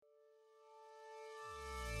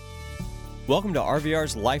Welcome to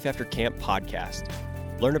RVR's Life After Camp podcast.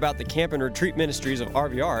 Learn about the camp and retreat ministries of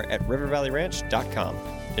RVR at rivervalleyranch.com.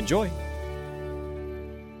 Enjoy.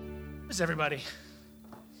 Where's everybody?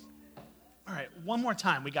 All right, one more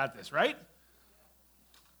time. We got this, right?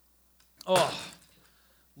 Oh,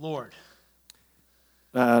 Lord.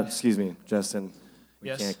 Excuse me, Justin. We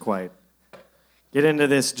Yes? can't quite get into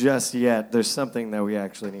this just yet. There's something that we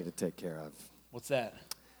actually need to take care of. What's that?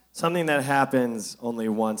 Something that happens only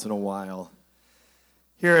once in a while.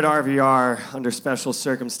 Here at RVR, under special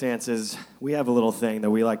circumstances, we have a little thing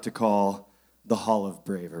that we like to call the Hall of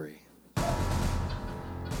Bravery.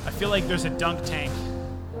 I feel like there's a dunk tank.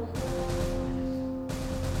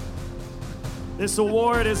 This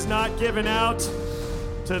award is not given out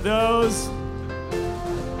to those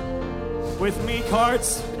with meek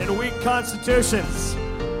hearts and weak constitutions.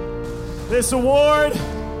 This award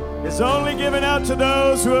is only given out to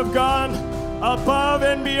those who have gone above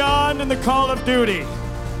and beyond in the call of duty.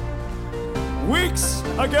 Weeks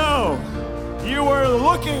ago, you were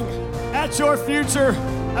looking at your future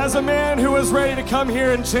as a man who was ready to come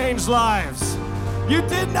here and change lives. You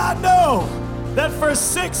did not know that for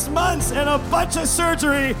 6 months and a bunch of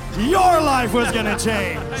surgery, your life was gonna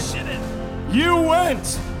change. I didn't. You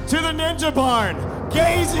went to the Ninja Barn,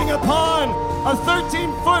 gazing upon a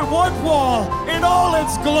 13-foot warp wall in all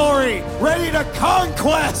its glory, ready to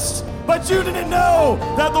conquest. But you didn't know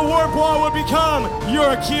that the warp wall would become your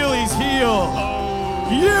Achilles heel.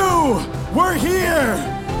 You were here,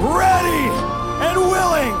 ready and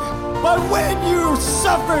willing. But when you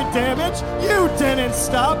suffered damage, you didn't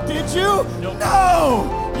stop, did you? Nope.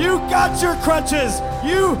 No! You got your crutches.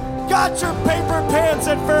 You got your paper pants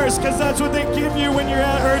at first, because that's what they give you when you're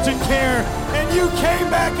at urgent care. And you came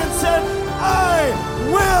back and said, I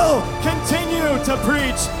will continue to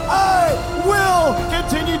preach. I will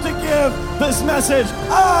continue to give this message.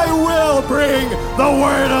 I will bring the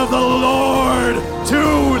word of the Lord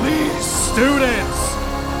to these students.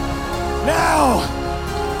 Now,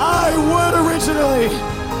 I would originally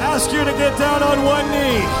ask you to get down on one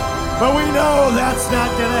knee, but we know that's not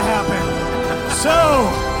gonna happen. So,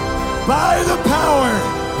 by the power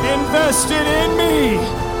invested in me,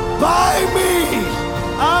 by me,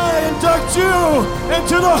 I induct you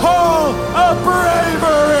into the Hall of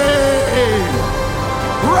Bravery.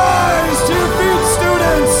 Rise to your feet,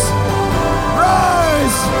 students.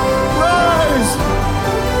 Rise, rise.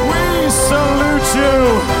 We salute you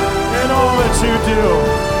in all that you do.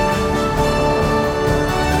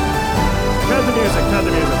 Cut the music, cut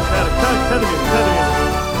the music, cut the music, cut the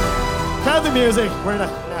music. Cut the music. We're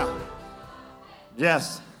not now.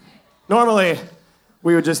 Yes. Normally,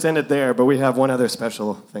 we would just end it there, but we have one other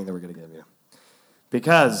special thing that we're going to give you.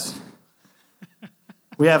 Because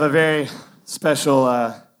we have a very special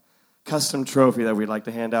custom trophy that we'd like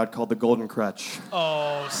to hand out called the Golden Crutch.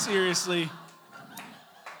 Oh, seriously?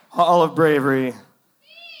 Hall of Bravery,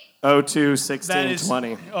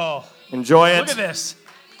 02-16-20. Oh, Enjoy it. look at this.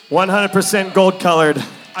 100% gold colored.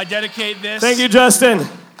 I dedicate this. Thank you, Justin.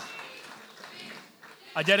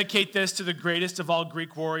 I dedicate this to the greatest of all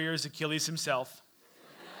Greek warriors, Achilles himself,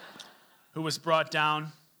 who was brought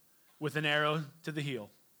down with an arrow to the heel.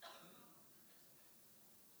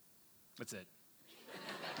 That's it.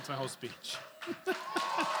 That's my whole speech.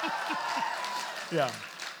 Yeah.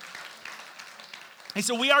 Hey,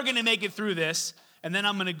 so we are going to make it through this, and then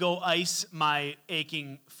I'm going to go ice my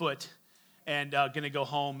aching foot and going to go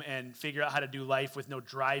home and figure out how to do life with no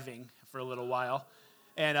driving for a little while.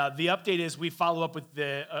 And the update is we follow up with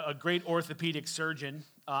a great orthopedic surgeon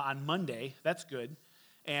on Monday. That's good.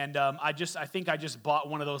 And I think I just bought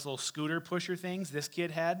one of those little scooter pusher things this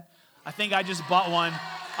kid had. I think I just bought one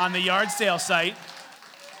on the yard sale site.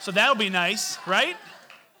 So that'll be nice, right?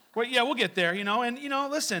 Well, yeah, we'll get there, And,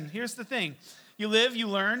 listen, here's the thing. You live, you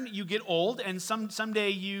learn, you get old, and someday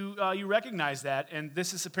you recognize that. And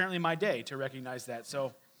this is apparently my day to recognize that.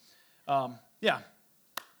 So, yeah.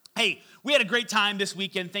 Hey, we had a great time this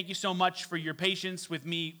weekend. Thank you so much for your patience with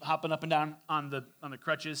me hopping up and down on the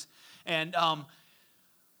crutches. And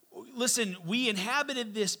listen, we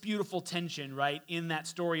inhabited this beautiful tension, right, in that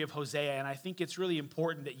story of Hosea, and I think it's really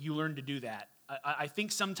important that you learn to do that. I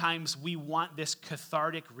think sometimes we want this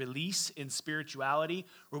cathartic release in spirituality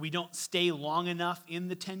where we don't stay long enough in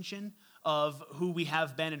the tension of who we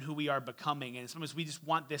have been and who we are becoming. And sometimes we just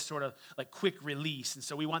want this sort of like quick release. And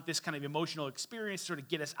so we want this kind of emotional experience to sort of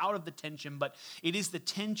get us out of the tension. But it is the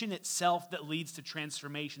tension itself that leads to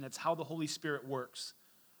transformation. That's how the Holy Spirit works.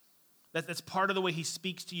 That's part of the way he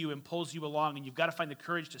speaks to you and pulls you along, and you've got to find the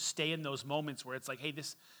courage to stay in those moments where it's like, hey,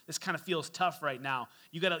 this kind of feels tough right now.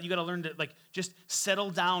 You gotta learn to like just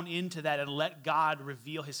settle down into that and let God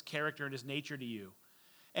reveal his character and his nature to you.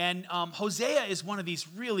 And Hosea is one of these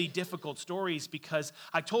really difficult stories because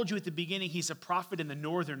I told you at the beginning he's a prophet in the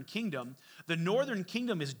northern kingdom. The northern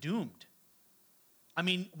kingdom is doomed. I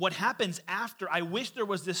mean, what happens after, I wish there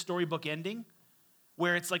was this storybook ending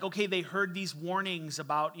where it's like, okay, they heard these warnings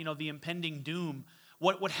about, the impending doom.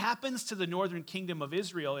 What happens to the northern kingdom of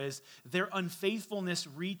Israel is their unfaithfulness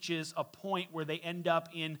reaches a point where they end up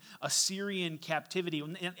in Assyrian captivity.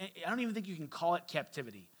 And I don't even think you can call it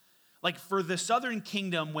captivity. Like for the southern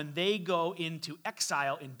kingdom, when they go into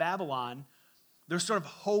exile in Babylon, there's sort of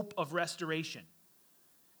hope of restoration.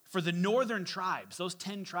 For the northern tribes, those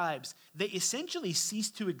 10 tribes, they essentially cease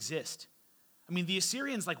to exist. I mean, the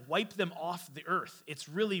Assyrians wipe them off the earth. It's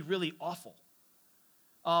really, really awful.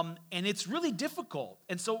 And it's really difficult.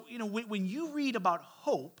 And so, when you read about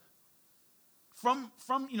hope, from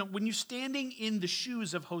when you're standing in the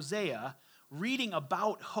shoes of Hosea, reading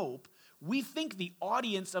about hope, we think the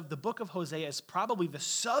audience of the book of Hosea is probably the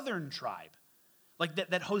southern tribe. Like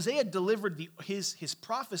that Hosea delivered his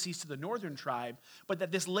prophecies to the northern tribe, but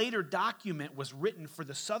that this later document was written for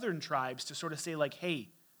the southern tribes to sort of say hey,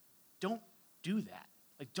 don't do that.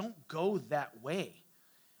 Don't go that way.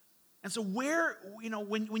 And so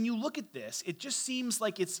when you look at this, it just seems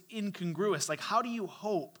like it's incongruous. How do you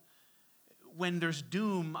hope when there's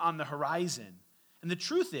doom on the horizon? And the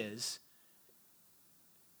truth is,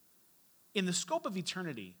 in the scope of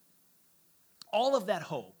eternity, all of that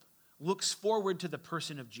hope looks forward to the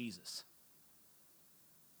person of Jesus.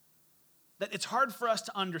 That it's hard for us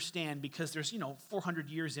to understand because there's, 400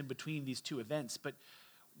 years in between these two events. But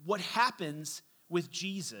what happens with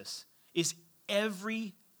Jesus is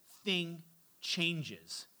everything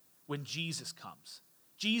changes when Jesus comes.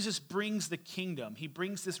 Jesus brings the kingdom. He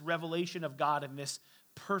brings this revelation of God in this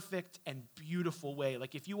perfect and beautiful way.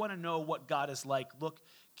 If you want to know what God is like, look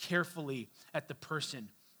carefully at the person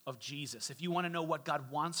of Jesus. If you want to know what God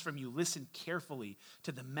wants from you, listen carefully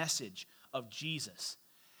to the message of Jesus.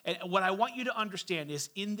 And what I want you to understand is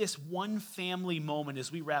in this one family moment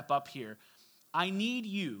as we wrap up here, I need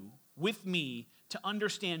you with me to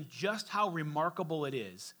understand just how remarkable it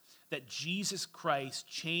is that Jesus Christ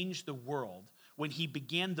changed the world when he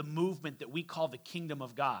began the movement that we call the kingdom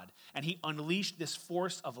of God. And he unleashed this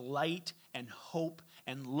force of light and hope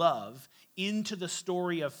and love into the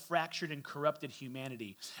story of fractured and corrupted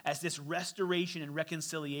humanity as this restoration and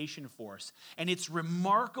reconciliation force. And it's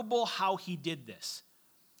remarkable how he did this.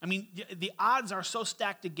 I mean, the odds are so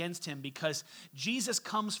stacked against him because Jesus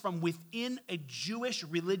comes from within a Jewish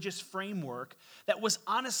religious framework that was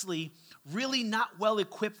honestly really not well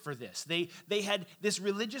equipped for this. They had this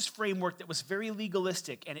religious framework that was very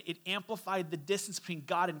legalistic, and it amplified the distance between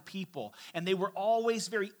God and people. And they were always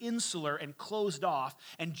very insular and closed off.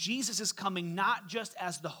 And Jesus is coming not just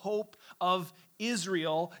as the hope of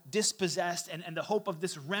Israel dispossessed and the hope of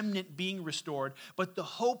this remnant being restored, but the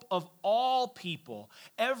hope of all people,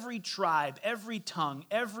 every tribe, every tongue,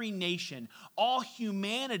 every nation, all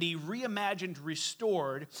humanity reimagined,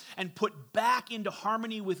 restored, and put back into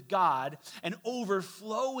harmony with God and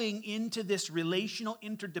overflowing into this relational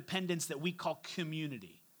interdependence that we call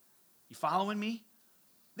community. You following me?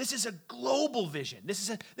 This is a global vision. This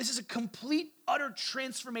is a complete, utter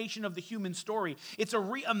transformation of the human story. It's a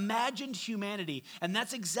reimagined humanity, and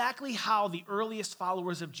that's exactly how the earliest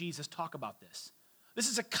followers of Jesus talk about this. This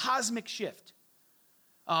is a cosmic shift.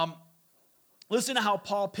 Listen to how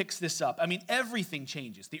Paul picks this up. I mean, everything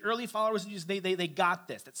changes. The early followers of Jesus, they got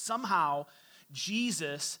this, that somehow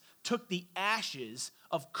Jesus took the ashes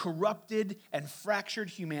of corrupted and fractured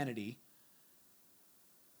humanity,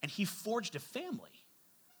 and he forged a family.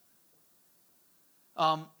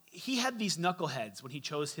 He had these knuckleheads when he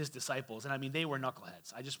chose his disciples, and I mean, they were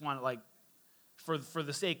knuckleheads. I just want to, for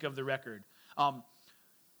the sake of the record,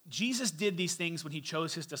 Jesus did these things when he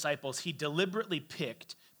chose his disciples. He deliberately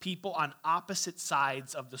picked people on opposite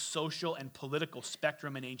sides of the social and political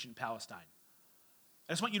spectrum in ancient Palestine.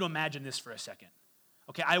 I just want you to imagine this for a second.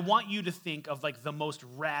 Okay, I want you to think of the most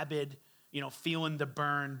rabid, feeling the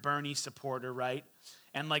Bernie supporter, right?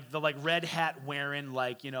 And the red hat wearing,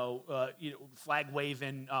 flag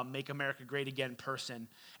waving, make America great again person.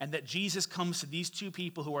 And that Jesus comes to these two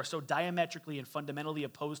people who are so diametrically and fundamentally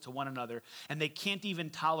opposed to one another, and they can't even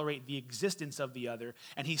tolerate the existence of the other.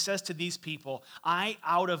 And he says to these people,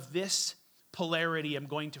 out of this polarity, am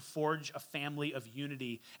going to forge a family of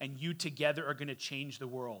unity, and you together are going to change the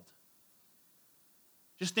world.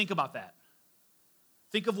 Just think about that.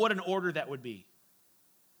 Think of what an order that would be.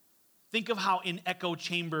 Think of how in echo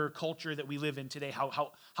chamber culture that we live in today,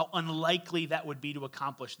 how unlikely that would be to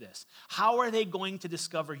accomplish this. How are they going to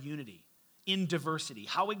discover unity in diversity?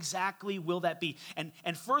 How exactly will that be?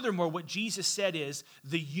 And furthermore, what Jesus said is,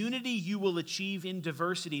 the unity you will achieve in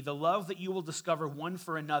diversity, the love that you will discover one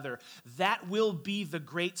for another, that will be the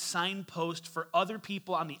great signpost for other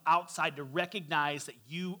people on the outside to recognize that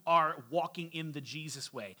you are walking in the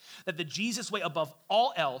Jesus way. That the Jesus way above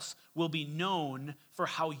all else will be known for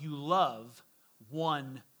how you love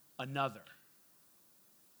one another.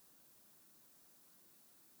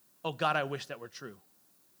 Oh God, I wish that were true.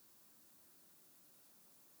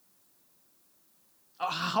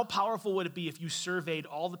 How powerful would it be if you surveyed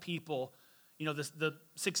all the people, the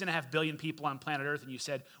 6.5 billion people on planet Earth, and you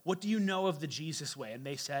said, what do you know of the Jesus way? And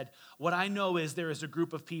they said, what I know is there is a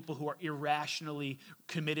group of people who are irrationally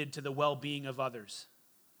committed to the well-being of others.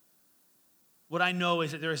 What I know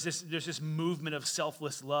is that there's this movement of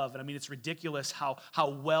selfless love. And I mean, it's ridiculous how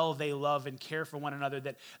well they love and care for one another,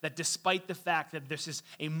 that despite the fact that this is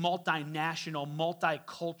a multinational,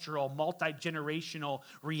 multicultural, multi-generational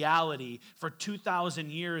reality, for 2,000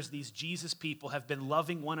 years, these Jesus people have been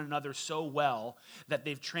loving one another so well that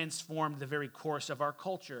they've transformed the very course of our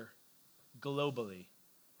culture globally.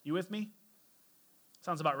 You with me?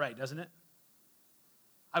 Sounds about right, doesn't it?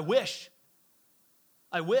 I wish.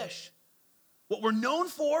 What we're known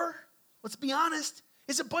for, let's be honest,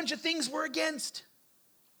 is a bunch of things we're against.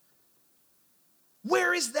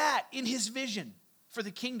 Where is that in his vision for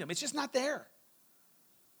the kingdom? It's just not there.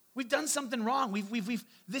 We've done something wrong.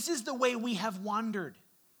 This is the way we have wandered.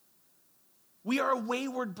 We are a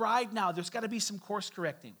wayward bride now. There's got to be some course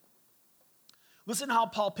correcting. Listen to how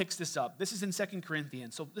Paul picks this up. This is in 2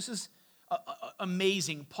 Corinthians. So this is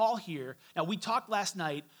amazing. Paul here, now we talked last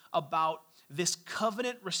night about this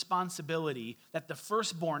covenant responsibility that the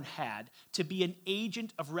firstborn had to be an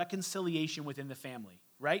agent of reconciliation within the family,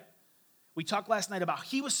 right? We talked last night about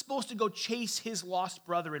he was supposed to go chase his lost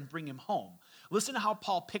brother and bring him home. Listen to how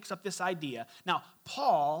Paul picks up this idea. Now,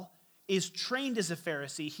 Paul is trained as a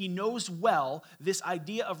Pharisee. He knows well this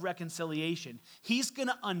idea of reconciliation. He's going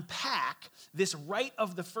to unpack this right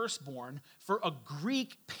of the firstborn for a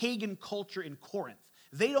Greek pagan culture in Corinth.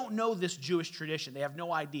 They don't know this Jewish tradition. They have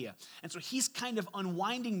no idea. And so he's kind of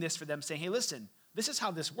unwinding this for them, saying, hey, listen, this is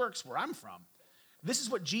how this works where I'm from. This is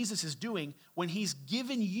what Jesus is doing when he's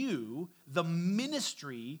given you the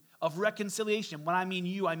ministry of reconciliation. When I mean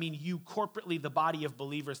you corporately, the body of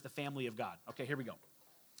believers, the family of God. Okay, here we go.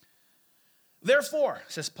 Therefore,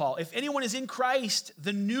 says Paul, if anyone is in Christ,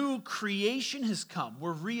 the new creation has come.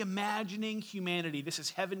 We're reimagining humanity. This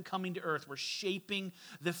is heaven coming to earth. We're shaping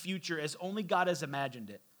the future as only God has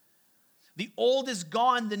imagined it. The old is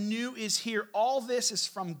gone, the new is here. All this is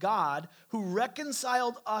from God, who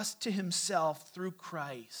reconciled us to himself through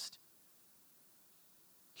Christ.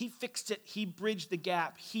 He fixed it. He bridged the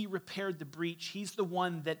gap. He repaired the breach. He's the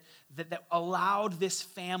one that allowed this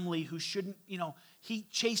family who shouldn't, he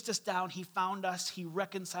chased us down. He found us. He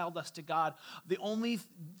reconciled us to God. The only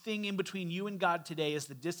thing in between you and God today is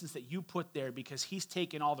the distance that you put there, because he's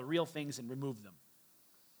taken all the real things and removed them.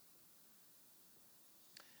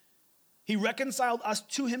 He reconciled us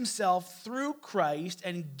to himself through Christ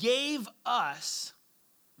and gave us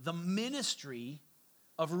the ministry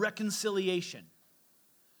of reconciliation.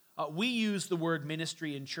 We use the word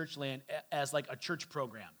ministry in church land as like a church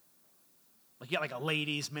program. Like you got like a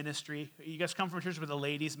ladies ministry. You guys come from a church with a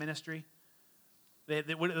ladies ministry? What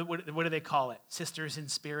do they call it? Sisters in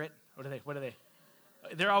spirit? What are they?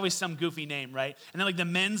 They're always some goofy name, right? And then like the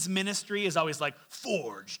men's ministry is always like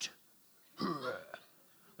forged. Like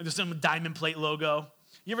there's some diamond plate logo.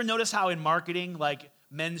 You ever notice how in marketing, like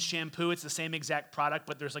men's shampoo, it's the same exact product,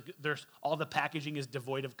 but there's all the packaging is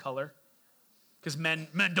devoid of color? Because men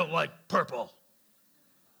don't like purple.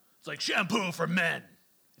 It's like shampoo for men.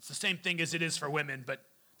 It's the same thing as it is for women, but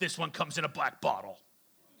this one comes in a black bottle.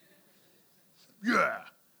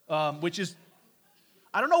 Yeah. Which is,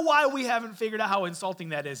 I don't know why we haven't figured out how insulting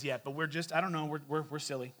that is yet, but we're just, I don't know, we're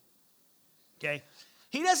silly. Okay?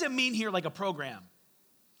 He doesn't mean here like a program.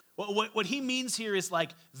 What he means here is like,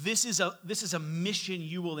 this is a mission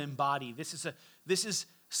you will embody. This is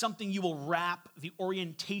something you will wrap the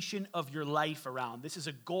orientation of your life around. This is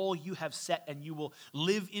a goal you have set, and you will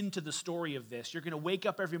live into the story of this. You're going to wake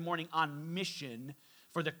up every morning on mission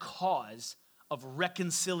for the cause of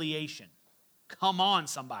reconciliation. Come on,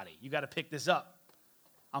 somebody. You got to pick this up.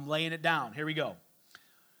 I'm laying it down. Here we go.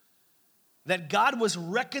 That God was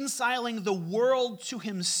reconciling the world to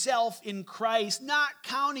himself in Christ, not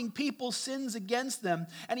counting people's sins against them,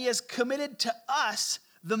 and he has committed to us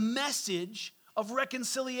the message of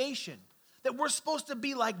reconciliation. That we're supposed to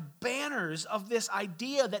be like banners of this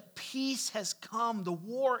idea that peace has come, the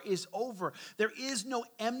war is over. There is no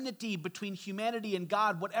enmity between humanity and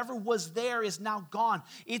God. Whatever was there is now gone.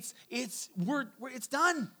 It's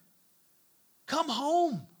done. Come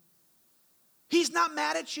home. He's not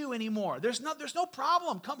mad at you anymore. There's no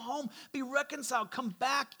problem. Come home, be reconciled, come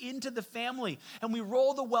back into the family. And we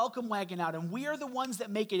roll the welcome wagon out, and we are the ones that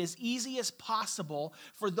make it as easy as possible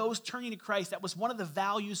for those turning to Christ. That was one of the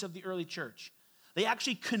values of the early church. They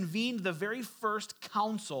actually convened the very first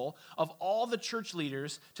council of all the church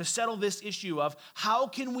leaders to settle this issue of how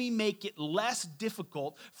can we make it less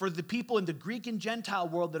difficult for the people in the Greek and Gentile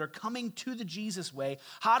world that are coming to the Jesus way.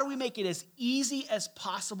 How do we make it as easy as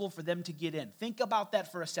possible for them to get in? Think about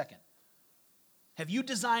that for a second. Have you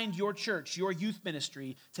designed your church, your youth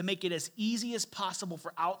ministry, to make it as easy as possible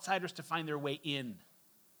for outsiders to find their way in?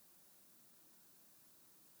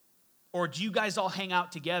 Or do you guys all hang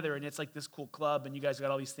out together and it's like this cool club and you guys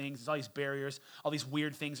got all these things, there's all these barriers, all these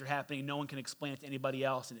weird things are happening, no one can explain it to anybody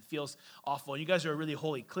else and it feels awful. And you guys are a really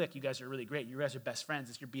holy clique, you guys are really great, you guys are best friends,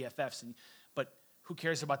 it's your BFFs, but who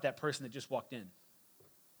cares about that person that just walked in?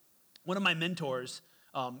 One of my mentors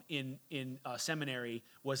in seminary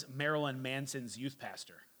was Marilyn Manson's youth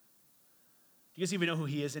pastor. Do you guys even know who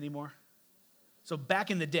he is anymore? So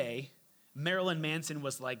back in the day, Marilyn Manson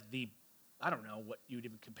was like I don't know what you would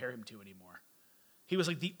even compare him to anymore. He was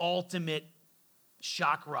like the ultimate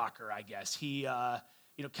shock rocker, I guess. He, kind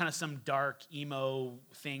of some dark emo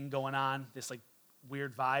thing going on, this like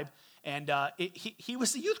weird vibe. And he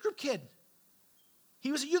was a youth group kid.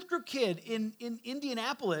 He was a youth group kid in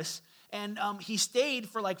Indianapolis, and he stayed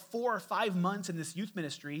for like 4 or 5 months in this youth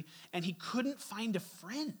ministry, and he couldn't find a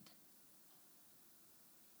friend.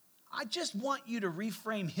 I just want you to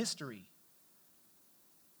reframe history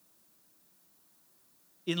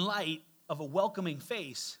in light of a welcoming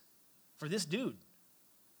face for this dude.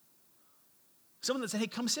 Someone that said, hey,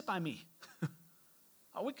 come sit by me.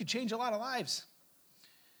 We could change a lot of lives.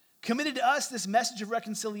 Committed to us this message of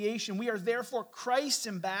reconciliation, we are therefore Christ's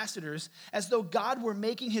ambassadors, as though God were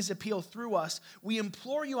making his appeal through us. We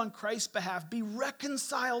implore you on Christ's behalf, be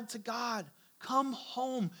reconciled to God. Come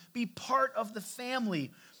home, be part of the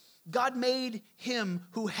family. God made him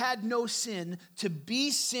who had no sin to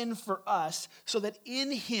be sin for us so that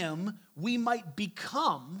in him we might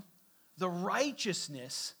become the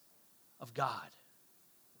righteousness of God.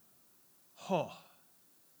 Oh.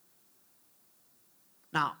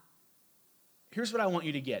 Now, here's what I want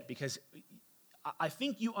you to get, because I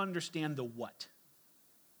think you understand the what.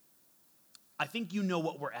 I think you know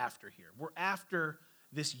what we're after here. We're after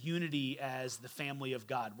this unity as the family of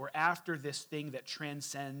God. We're after this thing that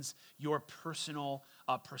transcends your personal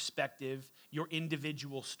perspective, your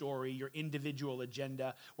individual story, your individual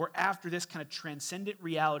agenda. We're after this kind of transcendent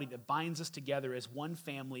reality that binds us together as one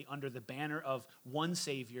family under the banner of one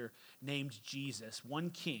Savior named Jesus, one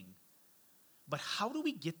King. But how do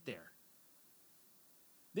we get there?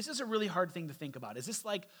 This is a really hard thing to think about. Is this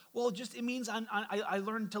like, well, it means I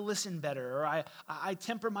learned to listen better, or I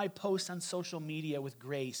temper my posts on social media with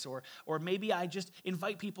grace, or maybe I just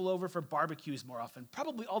invite people over for barbecues more often.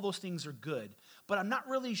 Probably all those things are good, but I'm not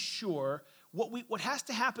really sure. What has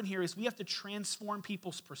to happen here is we have to transform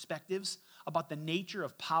people's perspectives about the nature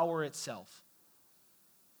of power itself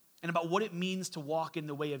and about what it means to walk in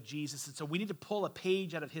the way of Jesus. And so we need to pull a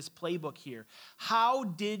page out of his playbook here. How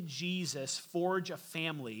did Jesus forge a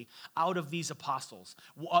family out of these apostles?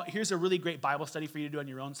 Here's a really great Bible study for you to do on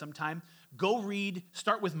your own sometime.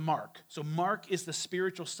 Start with Mark. So Mark is the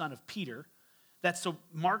spiritual son of Peter. So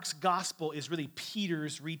Mark's gospel is really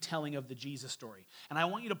Peter's retelling of the Jesus story. And I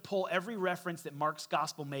want you to pull every reference that Mark's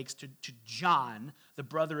gospel makes to John, the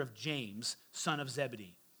brother of James, son of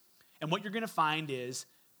Zebedee. And what you're going to find is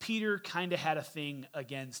Peter kind of had a thing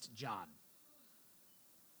against John.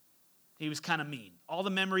 He was kind of mean. All the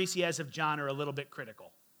memories he has of John are a little bit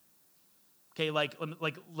critical. Okay,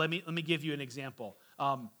 let me give you an example.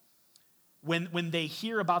 When they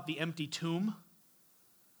hear about the empty tomb,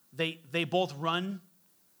 they both run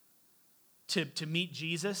to meet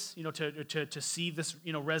Jesus, to see this,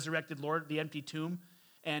 resurrected Lord, the empty tomb,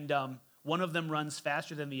 and one of them runs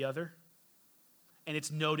faster than the other, and it's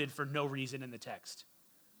noted for no reason in the text.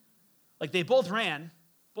 Like they both ran,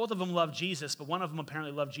 both of them loved Jesus, but one of them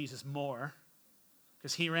apparently loved Jesus more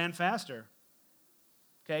because he ran faster.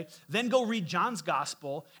 Okay? Then go read John's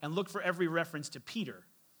gospel and look for every reference to Peter.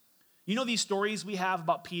 You know these stories we have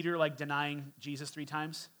about Peter like denying Jesus 3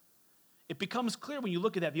 times? It becomes clear when you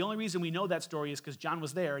look at that. The only reason we know that story is because John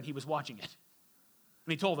was there and he was watching it.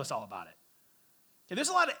 And he told us all about it. Okay, there's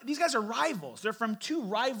a lot of, these guys are rivals. They're from two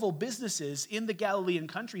rival businesses in the Galilean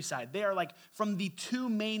countryside. They are like from the two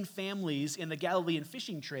main families in the Galilean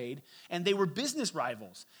fishing trade, and they were business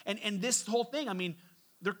rivals. And this whole thing, I mean,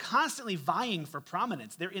 they're constantly vying for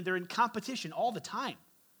prominence. They're in competition all the time.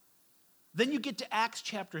 Then you get to Acts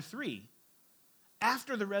chapter 3.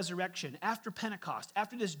 After the resurrection, after Pentecost,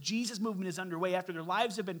 after this Jesus movement is underway, after their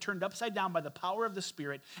lives have been turned upside down by the power of the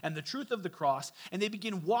Spirit and the truth of the cross, and they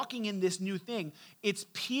begin walking in this new thing, it's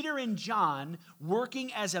Peter and John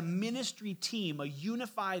working as a ministry team, a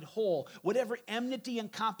unified whole. Whatever enmity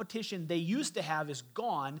and competition they used to have is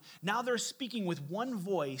gone. Now they're speaking with one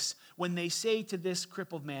voice when they say to this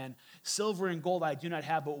crippled man, "Silver and gold I do not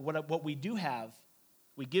have, but what we do have,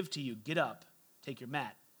 we give to you. Get up, take your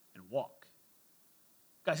mat, and walk."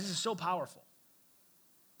 Guys, this is so powerful.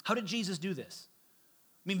 How did Jesus do this?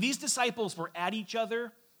 I mean, these disciples were at each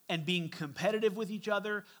other and being competitive with each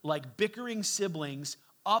other like bickering siblings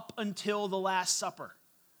up until the Last Supper.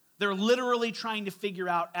 They're literally trying to figure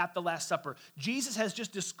out at the Last Supper. Jesus has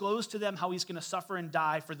just disclosed to them how he's going to suffer and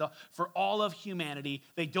die for all of humanity.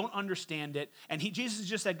 They don't understand it. And Jesus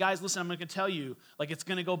just said, guys, listen, I'm going to tell you, like, it's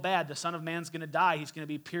going to go bad. The Son of Man's going to die. He's going to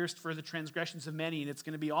be pierced for the transgressions of many, and it's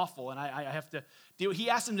going to be awful. And I have to deal.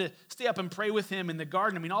 He asked them to stay up and pray with him in the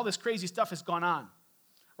garden. I mean, all this crazy stuff has gone on,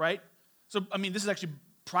 right? So, I mean, this is actually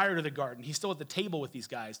prior to the garden. He's still at the table with these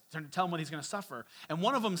guys, trying to tell them what he's going to suffer. And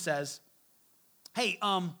one of them says, hey,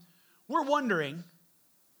 we're wondering,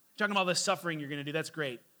 talking about this suffering you're going to do, that's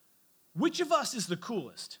great. Which of us is the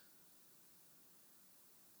coolest?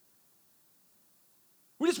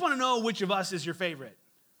 We just want to know which of us is your favorite.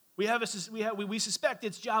 We suspect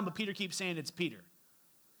it's John, but Peter keeps saying it's Peter.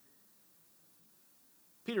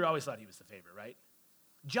 Peter always thought he was the favorite, right?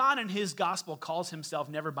 John in his gospel calls himself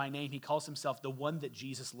never by name. He calls himself the one that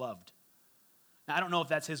Jesus loved. Now, I don't know if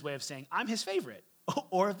that's his way of saying, I'm his favorite.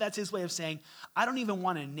 Or if that's his way of saying, I don't even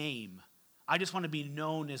want a name. I just want to be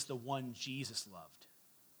known as the one Jesus loved.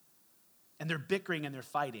 And they're bickering and they're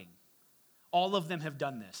fighting. All of them have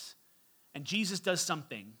done this. And Jesus does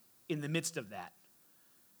something in the midst of that.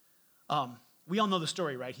 We all know the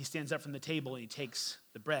story, right? He stands up from the table and he takes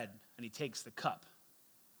the bread and he takes the cup,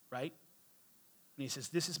 right? And he says,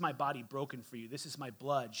 this is my body broken for you. This is my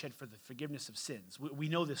blood shed for the forgiveness of sins. We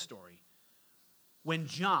know this story. When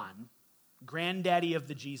John, granddaddy of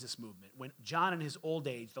the Jesus movement, when John in his old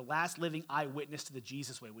age, the last living eyewitness to the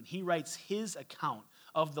Jesus way, when he writes his account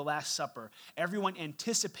of the Last Supper, everyone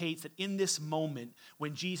anticipates that in this moment,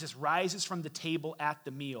 when Jesus rises from the table at the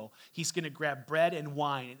meal, he's going to grab bread and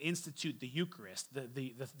wine and institute the Eucharist,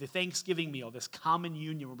 the Thanksgiving meal, this common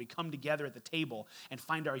union where we come together at the table and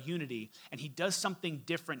find our unity. And he does something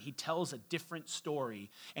different. He tells a different story.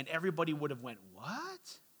 And everybody would have went,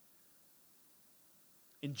 what?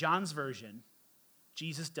 In John's version,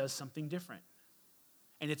 Jesus does something different.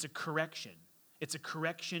 And it's a correction. It's a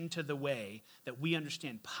correction to the way that we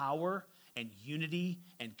understand power and unity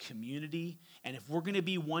and community. And if we're going to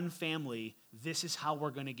be one family, this is how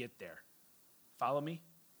we're going to get there. Follow me?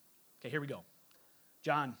 Okay, here we go.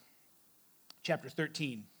 John chapter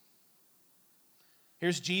 13.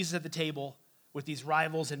 Here's Jesus at the table with these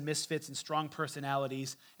rivals and misfits and strong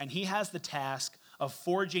personalities, and he has the task of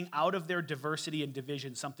forging out of their diversity and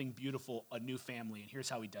division something beautiful, a new family, and here's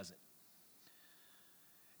how he does it.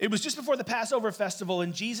 It was just before the Passover festival,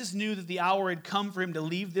 and Jesus knew that the hour had come for him to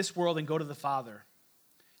leave this world and go to the Father.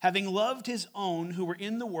 Having loved his own who were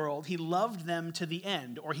in the world, he loved them to the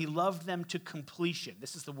end, or he loved them to completion.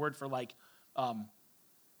 This is the word for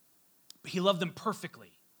he loved them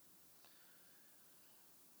perfectly.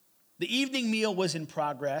 The evening meal was in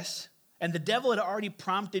progress, and the devil had already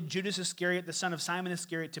prompted Judas Iscariot, the son of Simon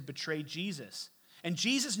Iscariot, to betray Jesus. And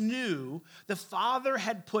Jesus knew the Father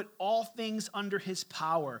had put all things under his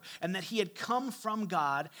power, and that he had come from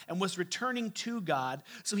God and was returning to God.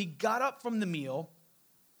 So he got up from the meal,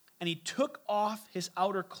 and he took off his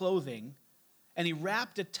outer clothing, and he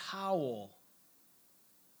wrapped a towel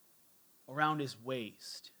around his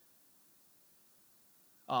waist.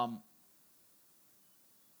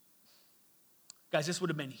 Guys, this would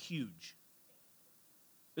have been huge.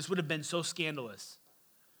 This would have been so scandalous.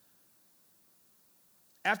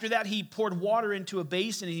 After that, he poured water into a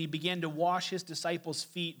basin and he began to wash his disciples'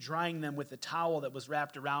 feet, drying them with the towel that was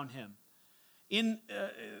wrapped around him. In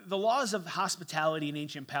the laws of hospitality in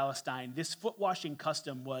ancient Palestine, this foot-washing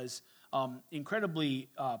custom was incredibly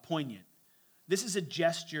poignant. This is a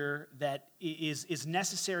gesture that is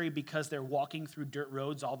necessary because they're walking through dirt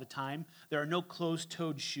roads all the time. There are no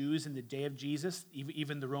closed-toed shoes in the day of Jesus.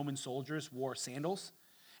 Even the Roman soldiers wore sandals.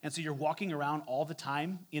 And so you're walking around all the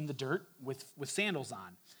time in the dirt with sandals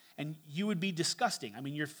on. and you would be disgusting. I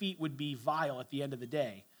mean, your feet would be vile at the end of the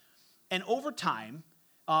day. And over time,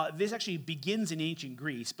 this actually begins in ancient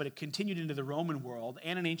Greece, but it continued into the Roman world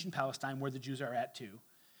and in ancient Palestine, where the Jews are at too.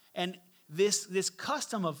 And this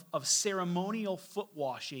custom of ceremonial foot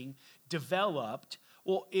washing developed,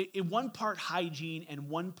 well, in one part hygiene and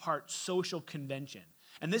one part social convention.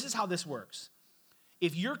 And this is how this works.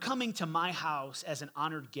 If you're coming to my house as an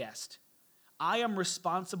honored guest, I am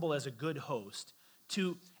responsible as a good host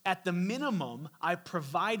to, at the minimum, I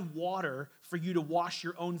provide water for you to wash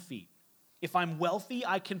your own feet. If I'm wealthy,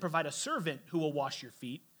 I can provide a servant who will wash your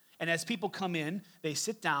feet. And as people come in, they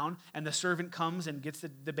sit down, and the servant comes and gets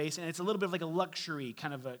the basin. And it's a little bit of like a luxury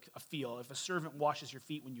kind of a feel if a servant washes your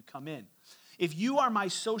feet when you come in. If you are my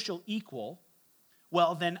social equal,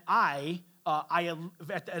 well, then I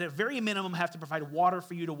at a very minimum, have to provide water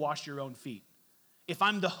for you to wash your own feet. If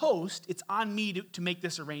I'm the host, it's on me to make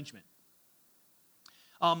this arrangement.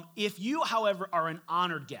 If you, however, are an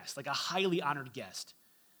honored guest, like a highly honored guest,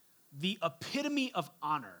 the epitome of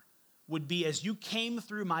honor would be as you came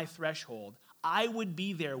through my threshold, I would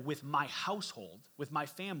be there with my household, with my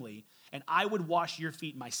family, and I would wash your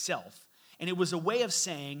feet myself. And it was a way of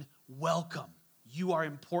saying, welcome. You are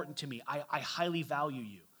important to me. I highly value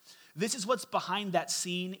you. This is what's behind that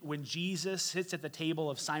scene when Jesus sits at the table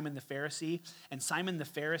of Simon the Pharisee, and Simon the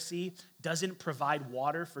Pharisee doesn't provide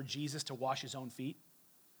water for Jesus to wash his own feet.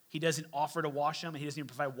 He doesn't offer to wash them, and he doesn't even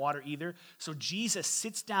provide water either. So Jesus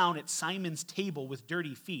sits down at Simon's table with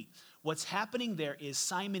dirty feet. What's happening there is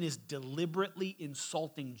Simon is deliberately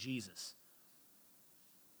insulting Jesus.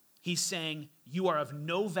 He's saying, you are of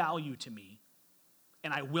no value to me,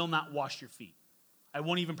 and I will not wash your feet. I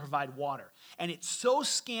won't even provide water. And it's so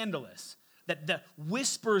scandalous that the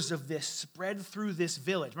whispers of this spread through this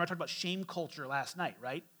village. Remember I talked about shame culture last night,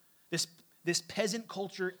 right? This peasant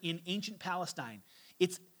culture in ancient Palestine.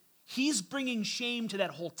 He's bringing shame to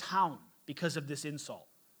that whole town because of this insult.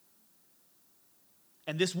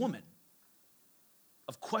 And this woman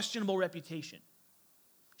of questionable reputation,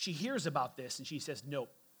 she hears about this and she says, nope,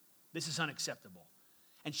 this is unacceptable.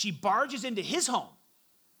 And she barges into his home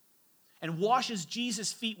and washes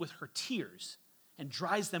Jesus' feet with her tears and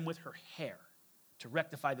dries them with her hair to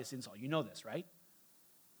rectify this insult. You know this, right?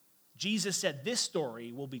 Jesus said this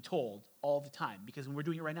story will be told all the time because we're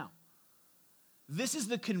doing it right now. This is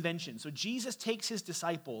the convention. So Jesus takes his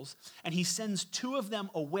disciples and he sends two of them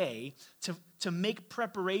away to make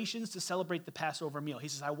preparations to celebrate the Passover meal. He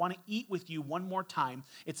says, I want to eat with you one more time.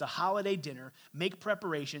 It's a holiday dinner. Make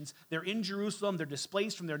preparations. They're in Jerusalem. They're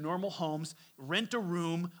displaced from their normal homes. Rent a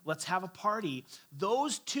room. Let's have a party.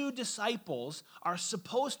 Those two disciples are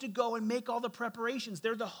supposed to go and make all the preparations.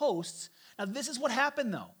 They're the hosts. Now, this is what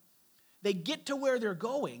happened, though. They get to where they're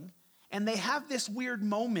going, and they have this weird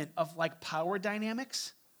moment of like power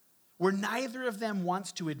dynamics where neither of them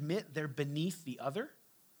wants to admit they're beneath the other.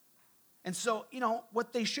 And so,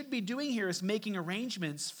 what they should be doing here is making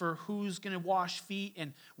arrangements for who's going to wash feet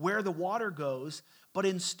and where the water goes. But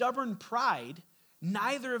in stubborn pride,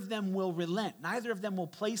 neither of them will relent. Neither of them will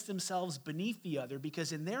place themselves beneath the other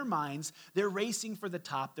because in their minds, they're racing for the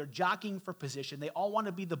top. They're jockeying for position. They all want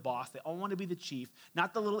to be the boss. They all want to be the chief,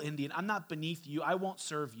 not the little Indian. I'm not beneath you. I won't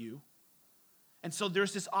serve you. And so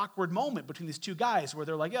there's this awkward moment between these two guys where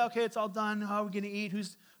they're like, yeah, okay, it's all done. How are we going to eat?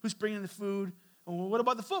 Who's bringing the food? Well, what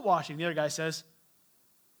about the foot washing? The other guy says,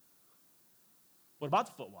 what about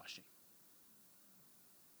the foot washing?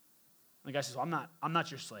 And the guy says, well, I'm not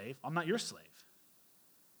your slave. I'm not your slave.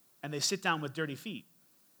 And they sit down with dirty feet.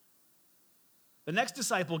 The next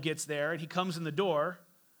disciple gets there, and he comes in the door,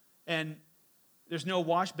 and there's no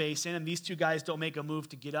wash basin, and these two guys don't make a move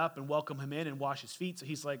to get up and welcome him in and wash his feet. So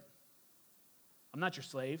he's like, I'm not your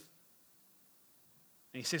slave.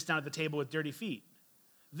 And he sits down at the table with dirty feet.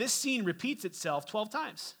 This scene repeats itself 12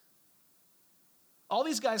 times. All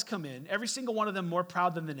these guys come in, every single one of them more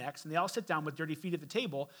proud than the next, and they all sit down with dirty feet at the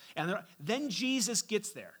table, and then Jesus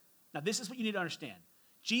gets there. Now, this is what you need to understand.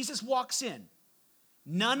 Jesus walks in.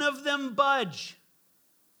 None of them budge.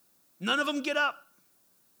 None of them get up.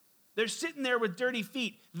 They're sitting there with dirty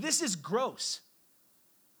feet. This is gross.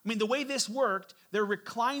 I mean, the way this worked, they're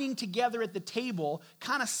reclining together at the table,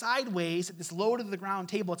 kind of sideways at this low-to-the-ground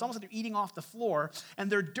table. It's almost like they're eating off the floor,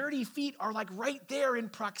 and their dirty feet are like right there in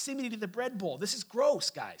proximity to the bread bowl. This is gross,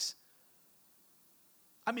 guys.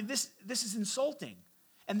 I mean, this is insulting.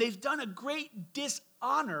 And they've done a great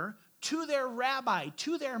dishonor to their rabbi,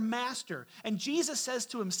 to their master. And Jesus says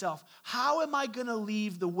to himself, how am I going to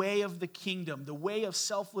leave the way of the kingdom, the way of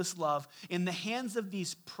selfless love, in the hands of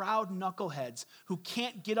these proud knuckleheads who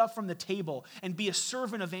can't get up from the table and be a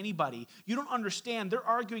servant of anybody? You don't understand. They're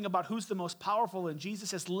arguing about who's the most powerful. And Jesus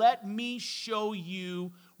says, let me show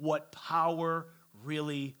you what power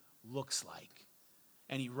really looks like.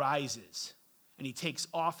 And he rises. And he takes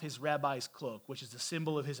off his rabbi's cloak, which is the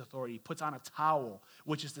symbol of his authority. He puts on a towel,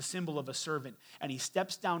 which is the symbol of a servant. And he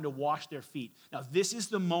steps down to wash their feet. Now, this is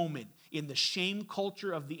the moment in the shame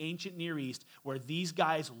culture of the ancient Near East where these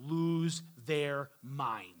guys lose their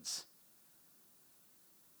minds.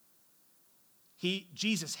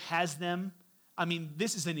 Jesus has them. I mean,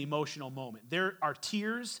 this is an emotional moment. There are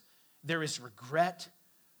tears. There is regret.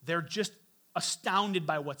 They're just astounded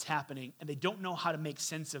by what's happening, and they don't know how to make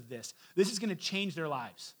sense of this. This is going to change their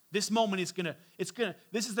lives. This moment is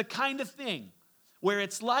this is the kind of thing where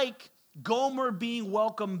it's like Gomer being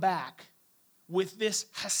welcomed back with this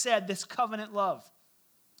chesed, this covenant love.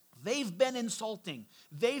 They've been insulting.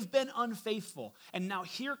 They've been unfaithful. And now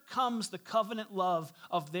here comes the covenant love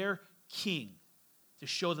of their king to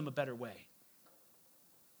show them a better way.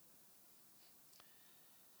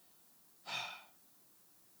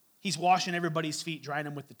 He's washing everybody's feet, drying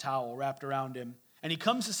them with the towel wrapped around him. And he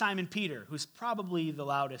comes to Simon Peter, who's probably the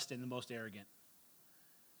loudest and the most arrogant.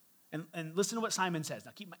 And listen to what Simon says.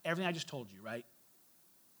 Now, keep everything I just told you, right?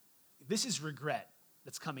 This is regret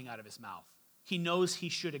that's coming out of his mouth. He knows he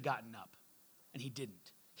should have gotten up, and he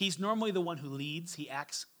didn't. He's normally the one who leads. He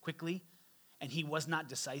acts quickly, and he was not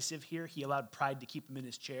decisive here. He allowed pride to keep him in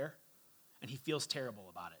his chair, and he feels terrible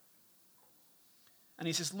about it. And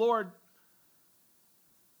he says, Lord,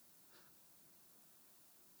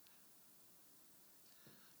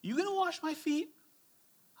 you going to wash my feet?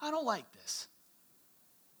 I don't like this.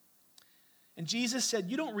 And Jesus said,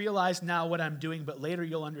 you don't realize now what I'm doing, but later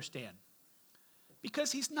you'll understand.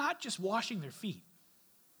 Because he's not just washing their feet.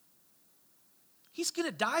 He's going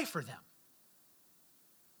to die for them.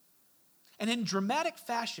 And in dramatic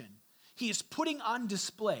fashion, he is putting on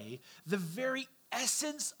display the very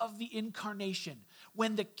essence of the incarnation.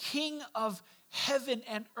 When the King of heaven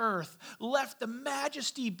and earth left the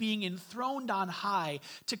majesty being enthroned on high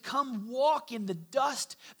to come walk in the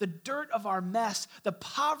dust, the dirt of our mess, the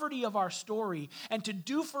poverty of our story, and to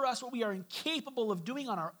do for us what we are incapable of doing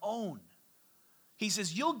on our own. He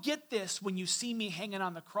says, you'll get this when you see me hanging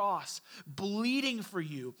on the cross, bleeding for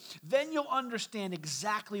you. Then you'll understand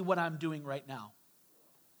exactly what I'm doing right now.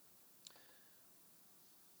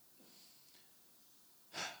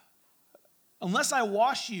 Unless I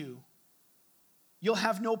wash you, you'll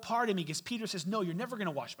have no part in me. Because Peter says, no, you're never going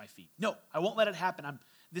to wash my feet. No, I won't let it happen.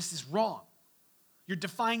 This is wrong. You're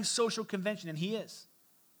defying social convention, and he is.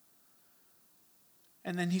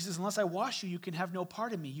 And then he says, unless I wash you, you can have no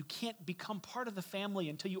part in me. You can't become part of the family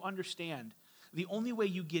until you understand the only way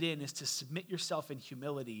you get in is to submit yourself in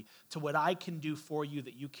humility to what I can do for you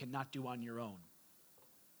that you cannot do on your own.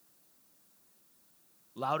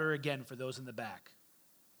 Louder again for those in the back.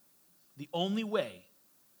 The only way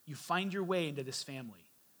you find your way into this family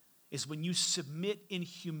is when you submit in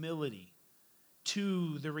humility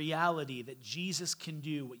to the reality that Jesus can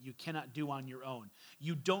do what you cannot do on your own.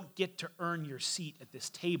 You don't get to earn your seat at this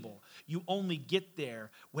table. You only get there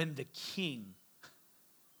when the King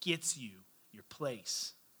gets you your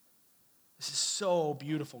place. This is so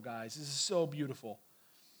beautiful, guys. This is so beautiful.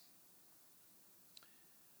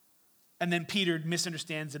 And then Peter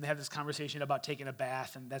misunderstands and they have this conversation about taking a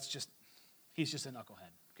bath, and he's just a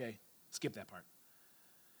knucklehead, okay? Skip that part.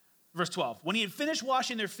 Verse 12, when he had finished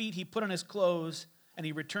washing their feet, he put on his clothes and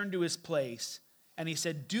he returned to his place. And he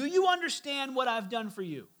said, do you understand what I've done for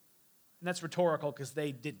you? And that's rhetorical because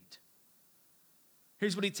they didn't.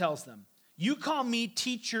 Here's what he tells them. You call me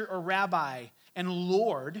teacher or rabbi and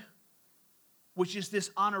Lord, which is this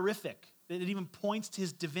honorific that it even points to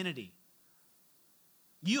his divinity.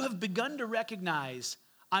 You have begun to recognize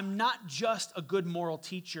I'm not just a good moral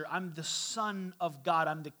teacher. I'm the Son of God.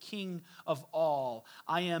 I'm the King of all.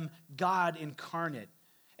 I am God incarnate.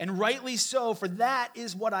 And rightly so, for that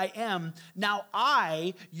is what I am. Now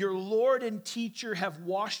I, your Lord and teacher, have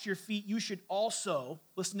washed your feet. You should also,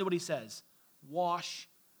 listen to what he says, wash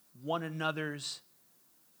one another's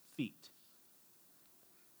feet.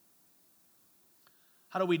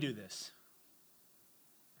 How do we do this?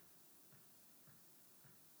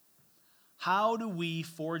 How do we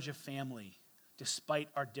forge a family despite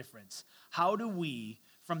our difference? How do we,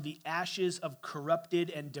 from the ashes of corrupted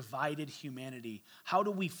and divided humanity, how do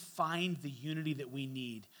we find the unity that we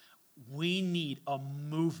need? We need a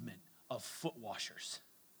movement of foot washers.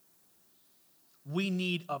 We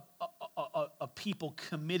need a people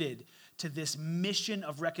committed to this mission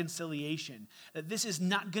of reconciliation. That this is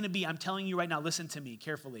not going to be, I'm telling you right now, listen to me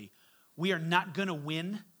carefully. We are not going to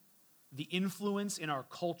win the influence in our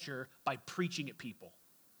culture by preaching at people.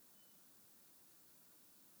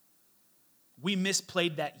 We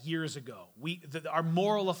misplayed that years ago. Our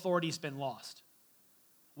moral authority has been lost.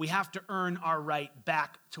 We have to earn our right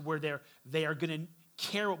back to where they are going to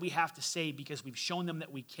care what we have to say because we've shown them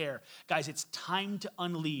that we care. Guys, it's time to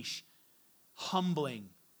unleash humbling,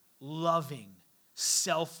 loving,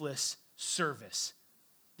 selfless service.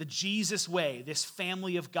 The Jesus way, this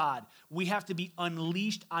family of God, we have to be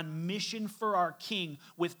unleashed on mission for our King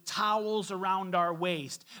with towels around our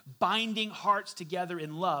waist, binding hearts together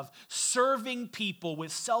in love, serving people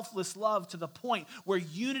with selfless love to the point where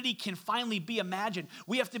unity can finally be imagined.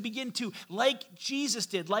 We have to begin to, like Jesus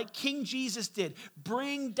did, like King Jesus did,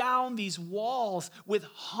 bring down these walls with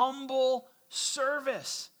humble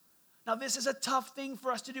service. Now, this is a tough thing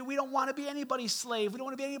for us to do. We don't want to be anybody's slave. We don't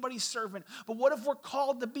want to be anybody's servant. But what if we're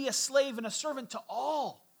called to be a slave and a servant to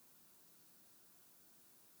all?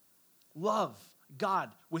 Love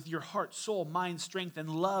God with your heart, soul, mind, strength, and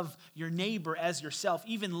love your neighbor as yourself.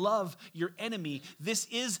 Even love your enemy. This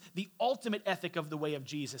is the ultimate ethic of the way of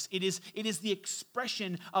Jesus. It is the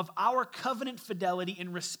expression of our covenant fidelity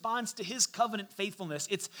in response to his covenant faithfulness.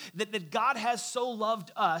 It's that God has so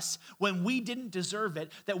loved us when we didn't deserve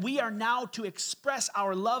it, that we are now to express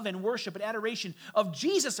our love and worship and adoration of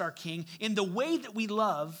Jesus our King in the way that we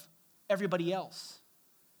love everybody else.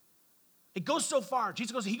 It goes so far.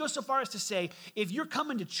 He goes so far as to say, if you're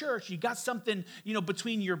coming to church, you got something,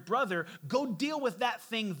 between your brother, go deal with that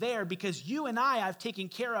thing there because you and I've taken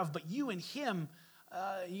care of, but you and him,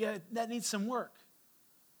 that needs some work.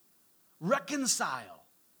 Reconcile.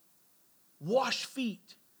 Wash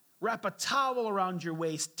feet. Wrap a towel around your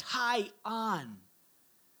waist. Tie on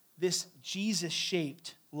this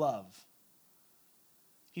Jesus-shaped love.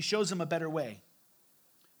 He shows them a better way.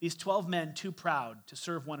 These 12 men, too proud to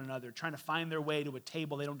serve one another, trying to find their way to a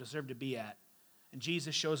table they don't deserve to be at. And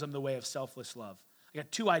Jesus shows them the way of selfless love. I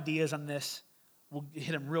got 2 ideas on this. We'll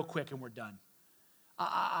hit them real quick and we're done.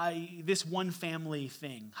 This one family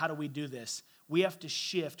thing, how do we do this? We have to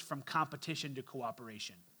shift from competition to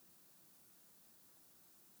cooperation.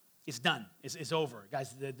 It's done. It's over.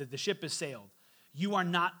 Guys, the ship has sailed. You are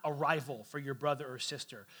not a rival for your brother or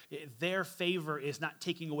sister. Their favor is not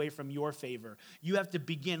taking away from your favor. You have to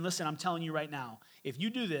begin. Listen, I'm telling you right now, if you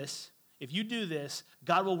do this,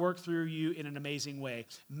 God will work through you in an amazing way.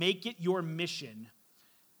 Make it your mission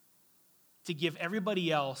to give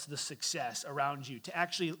everybody else the success around you, to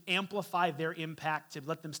actually amplify their impact, to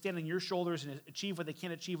let them stand on your shoulders and achieve what they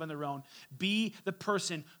can't achieve on their own. Be the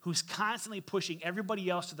person who's constantly pushing everybody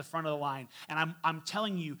else to the front of the line. And I'm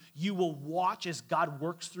telling you, you will watch as God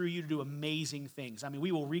works through you to do amazing things. I mean,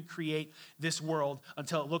 we will recreate this world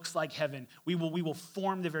until it looks like heaven. We will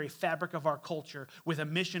form the very fabric of our culture with a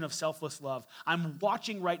mission of selfless love. I'm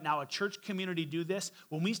watching right now a church community do this.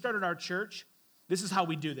 When we started our church, this is how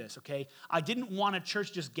we do this, okay? I didn't want a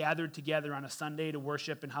church just gathered together on a Sunday to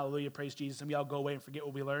worship and hallelujah, praise Jesus, and we all go away and forget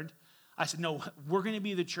what we learned. I said, no, we're going to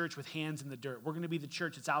be the church with hands in the dirt. We're going to be the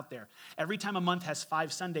church that's out there. Every time a month has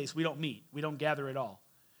 5 Sundays, we don't meet. We don't gather at all.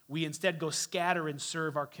 We instead go scatter and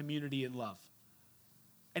serve our community in love.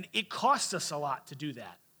 And it costs us a lot to do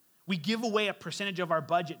that. We give away a percentage of our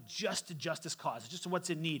budget just to justice cause, just to what's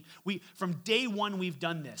in need. From day one, we've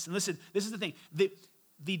done this. And listen, this is the thing.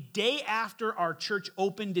 The day after our church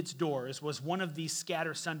opened its doors was one of these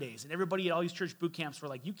scatter Sundays. And everybody at all these church boot camps were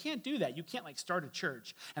like, you can't do that. You can't start a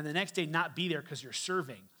church and the next day not be there because you're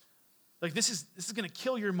serving. This is going to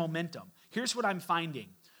kill your momentum. Here's what I'm finding.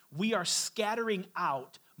 We are scattering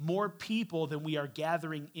out more people than we are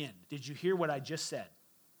gathering in. Did you hear what I just said?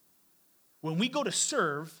 When we go to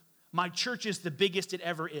serve, my church is the biggest it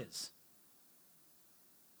ever is.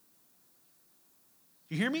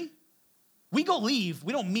 You hear me? We go leave,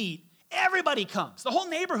 we don't meet, everybody comes. The whole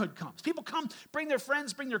neighborhood comes. People come, bring their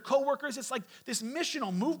friends, bring their coworkers. It's like this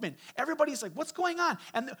missional movement. Everybody's like, what's going on?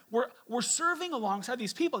 And we're serving alongside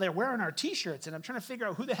these people. They're wearing our t-shirts, and I'm trying to figure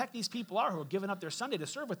out who the heck these people are who are giving up their Sunday to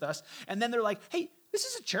serve with us. And then they're like, hey, this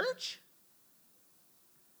is a church?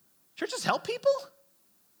 Churches help people?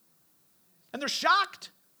 And they're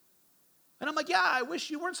shocked. And I'm like, yeah, I wish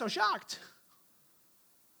you weren't so shocked.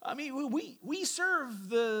 I mean, we serve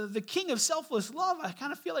the king of selfless love. I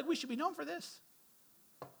kind of feel like we should be known for this.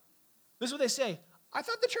 This is what they say. I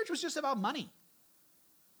thought the church was just about money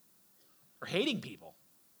or hating people.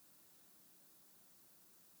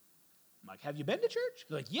 I'm like, have you been to church?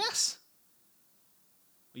 They're like, yes.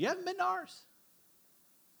 Well, you haven't been to ours.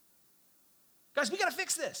 Guys, we got to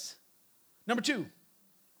fix this. Number 2,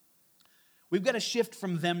 we've got to shift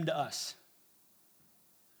from them to us.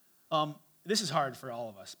 This is hard for all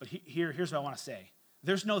of us, but here's what I want to say.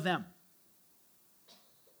 There's no them.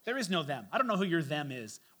 There is no them. I don't know who your them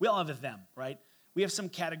is. We all have a them, right? We have some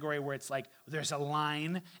category where it's like there's a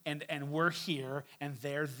line and we're here and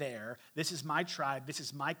they're there. This is my tribe. This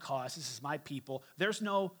is my cause. This is my people. There's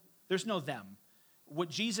no them. What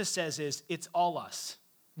Jesus says is it's all us.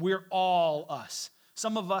 We're all us.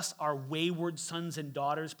 Some of us are wayward sons and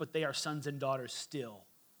daughters, but they are sons and daughters still.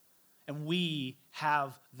 And we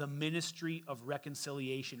have the ministry of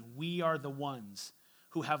reconciliation. We are the ones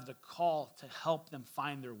who have the call to help them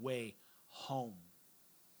find their way home.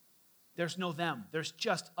 There's no them. There's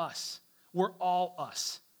just us. We're all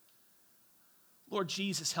us. Lord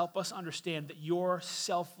Jesus, help us understand that your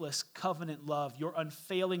selfless covenant love, your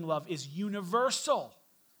unfailing love is universal.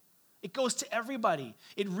 It goes to everybody.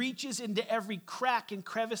 It reaches into every crack and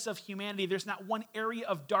crevice of humanity. There's not one area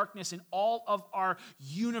of darkness in all of our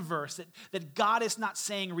universe that God is not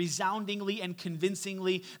saying resoundingly and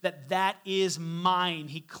convincingly that is mine.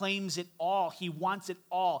 He claims it all. He wants it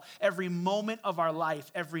all. Every moment of our life,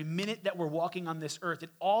 every minute that we're walking on this earth, it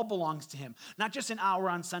all belongs to him. Not just an hour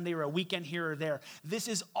on Sunday or a weekend here or there. This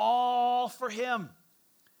is all for him.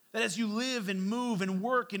 That as you live and move and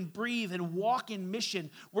work and breathe and walk in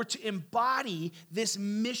mission, we're to embody this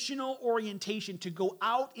missional orientation to go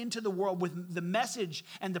out into the world with the message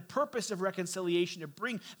and the purpose of reconciliation, to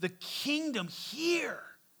bring the kingdom here.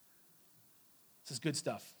 This is good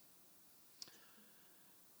stuff.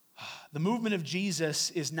 The movement of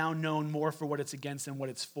Jesus is now known more for what it's against than what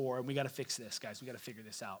it's for, and we got to fix this, guys. We got to figure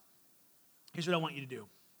this out. Here's what I want you to do.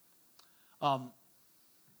 I'm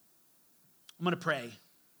going to pray.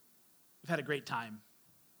 We've had a great time.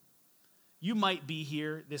 You might be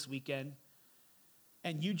here this weekend,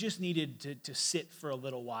 and you just needed to sit for a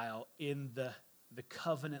little while in the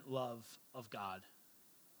covenant love of God.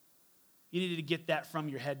 You needed to get that from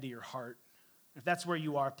your head to your heart. If that's where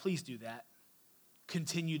you are, please do that.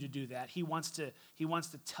 Continue to do that. He wants to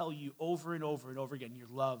tell you over and over and over again, you're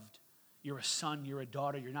loved. You're a son, you're a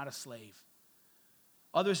daughter, you're not a slave.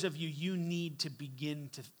 Others of you, you need to begin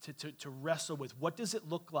to wrestle with what does it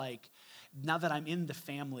look like now that I'm in the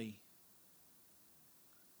family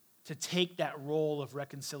to take that role of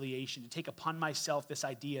reconciliation, to take upon myself this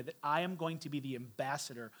idea that I am going to be the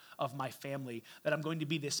ambassador of my family, that I'm going to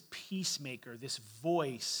be this peacemaker, this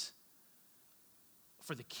voice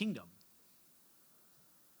for the kingdom.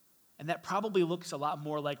 And that probably looks a lot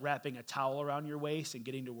more like wrapping a towel around your waist and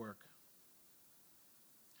getting to work.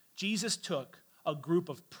 Jesus took a group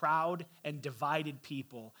of proud and divided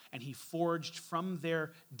people, and he forged from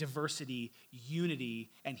their diversity unity,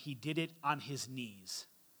 and he did it on his knees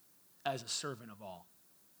as a servant of all.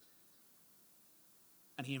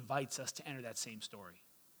 And he invites us to enter that same story.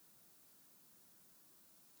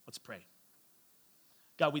 Let's pray.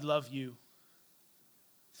 God, we love you.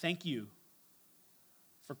 Thank you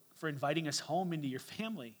for inviting us home into your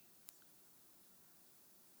family.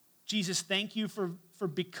 Jesus, thank you for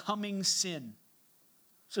becoming sin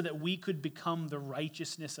so that we could become the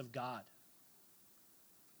righteousness of God.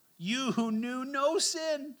 You who knew no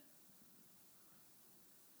sin.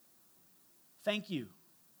 Thank you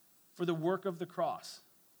for the work of the cross.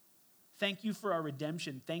 Thank you for our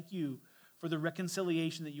redemption. Thank you for the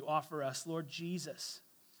reconciliation that you offer us. Lord Jesus,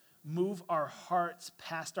 move our hearts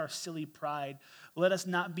past our silly pride. Let us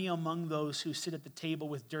not be among those who sit at the table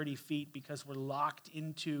with dirty feet because we're locked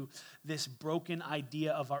into this broken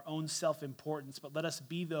idea of our own self-importance, but let us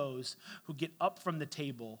be those who get up from the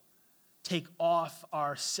table, take off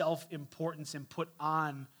our self-importance, and put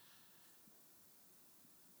on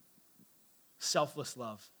selfless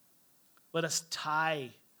love. Let us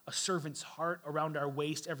tie a servant's heart around our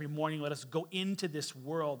waist every morning. Let us go into this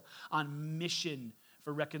world on mission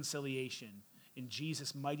for reconciliation. In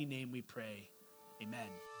Jesus' mighty name we pray. Amen.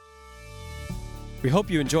 We hope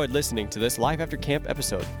you enjoyed listening to this Life After Camp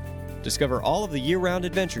episode. Discover all of the year-round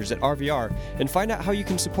adventures at RVR and find out how you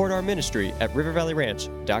can support our ministry at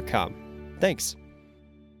rivervalleyranch.com. Thanks.